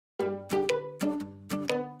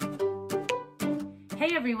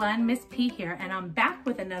Hey everyone, Miss P here, and I'm back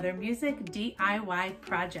with another music DIY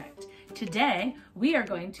project. Today, we are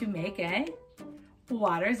going to make a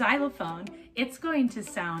water xylophone. It's going to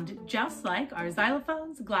sound just like our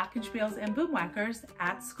xylophones, glockenspiels, and boomwhackers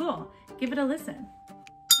at school. Give it a listen.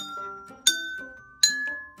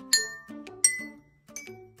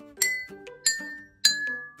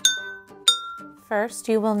 First,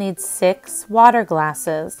 you will need 6 water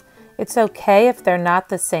glasses. It's okay if they're not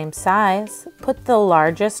the same size. Put the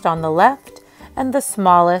largest on the left and the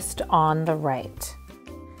smallest on the right.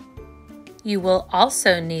 You will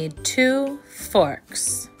also need 2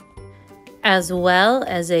 forks, as well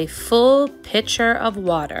as a full pitcher of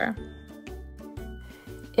water.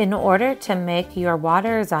 In order to make your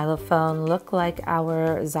water xylophone look like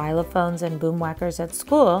our xylophones and boomwhackers at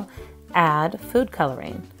school, add food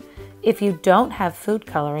coloring. If you don't have food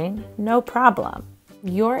coloring, no problem.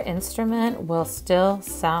 Your instrument will still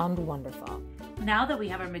sound wonderful. Now that we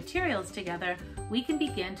have our materials together, we can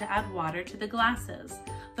begin to add water to the glasses.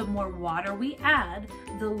 The more water we add,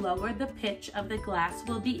 the lower the pitch of the glass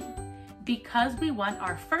will be. Because we want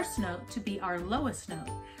our first note to be our lowest note,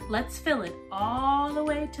 let's fill it all the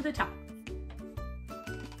way to the top.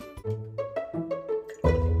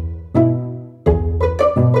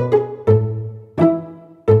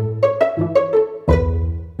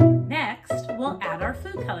 We'll add our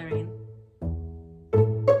food coloring.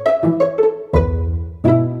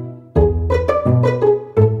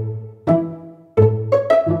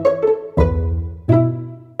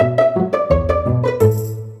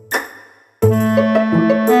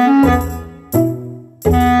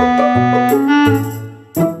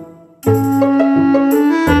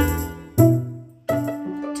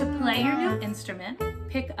 To play your new instrument,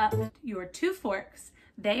 pick up your 2 forks.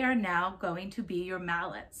 They are now going to be your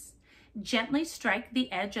mallets. Gently strike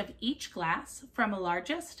the edge of each glass from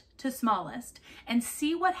largest to smallest and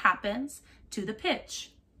see what happens to the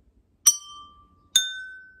pitch.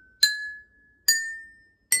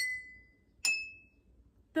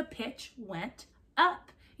 The pitch went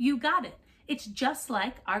up. You got it. It's just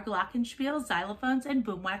like our glockenspiels, xylophones, and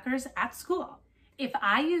boomwhackers at school. If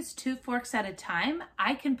I use 2 forks at a time,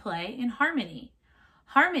 I can play in harmony.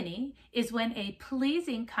 Harmony is when a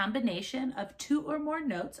pleasing combination of 2 or more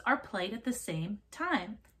notes are played at the same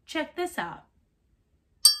time. Check this out.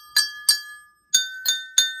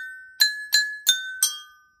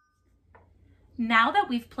 Now that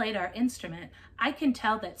we've played our instrument, I can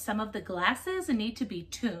tell that some of the glasses need to be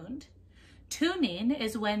tuned. Tuning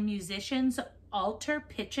is when musicians alter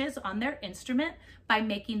pitches on their instrument by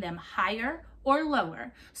making them higher or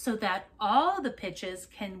lower so that all the pitches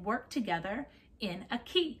can work together in a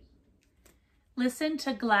key. Listen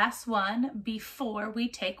to glass 1 before we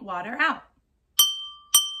take water out.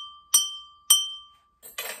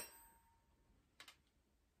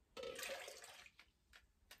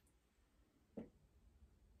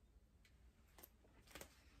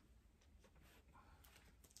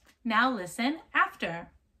 Now listen after.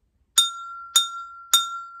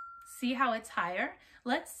 See how it's higher?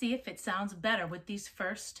 Let's see if it sounds better with these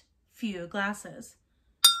first few glasses.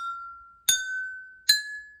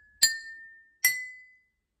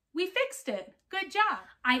 We fixed it. Good job.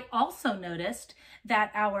 I also noticed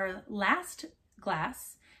that our last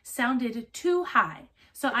glass sounded too high.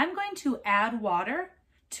 So I'm going to add water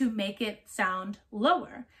to make it sound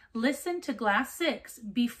lower. Listen to glass 6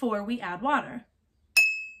 before we add water.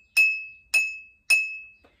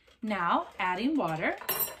 Now adding water.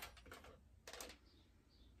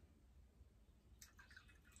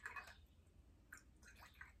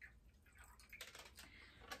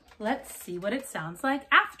 Let's see what it sounds like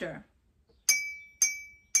after.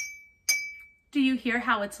 Do you hear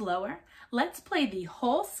how it's lower? Let's play the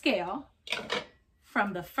whole scale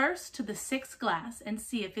from the 1st to the 6th glass and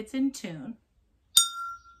see if it's in tune.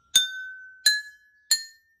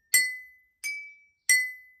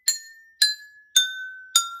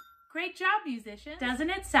 Great job, musicians!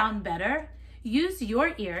 Doesn't it sound better? Use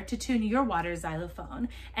your ear to tune your water xylophone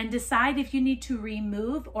and decide if you need to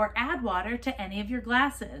remove or add water to any of your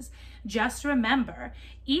glasses. Just remember,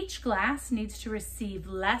 each glass needs to receive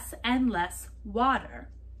less and less water.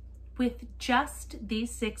 With just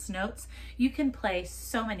these 6 notes, you can play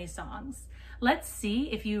so many songs. Let's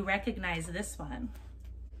see if you recognize this one.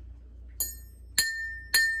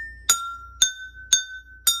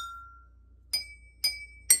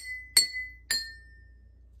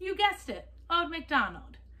 You guessed it. Old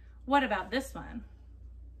MacDonald. What about this one?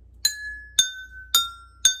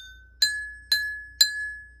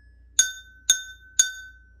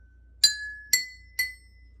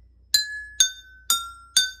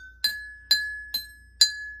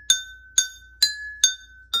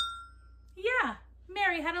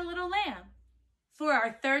 Mary Had a Little Lamb. For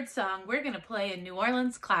our third song, we're going to play a New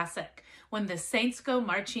Orleans classic, When the Saints Go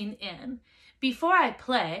Marching In. Before I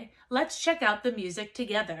play, let's check out the music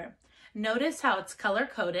together. Notice how it's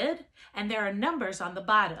color-coded and there are numbers on the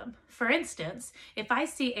bottom. For instance, if I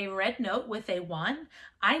see a red note with a 1,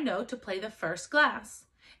 I know to play the first glass.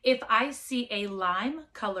 If I see a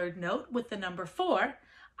lime-colored note with the number 4,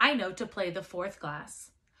 I know to play the fourth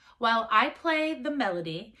glass. While I play the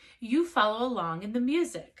melody, you follow along in the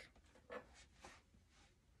music.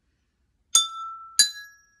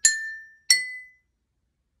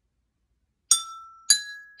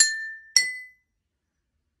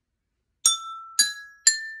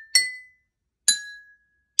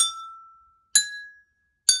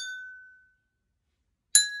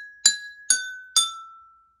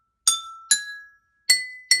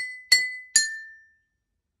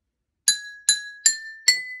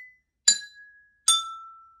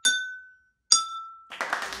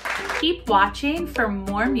 Keep watching for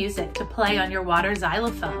more music to play on your water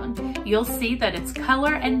xylophone. You'll see that it's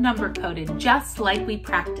color and number coded just like we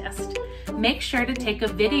practiced. Make sure to take a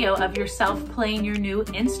video of yourself playing your new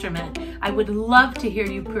instrument. I would love to hear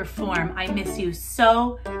you perform. I miss you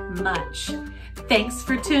so much. Thanks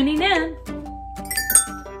for tuning in.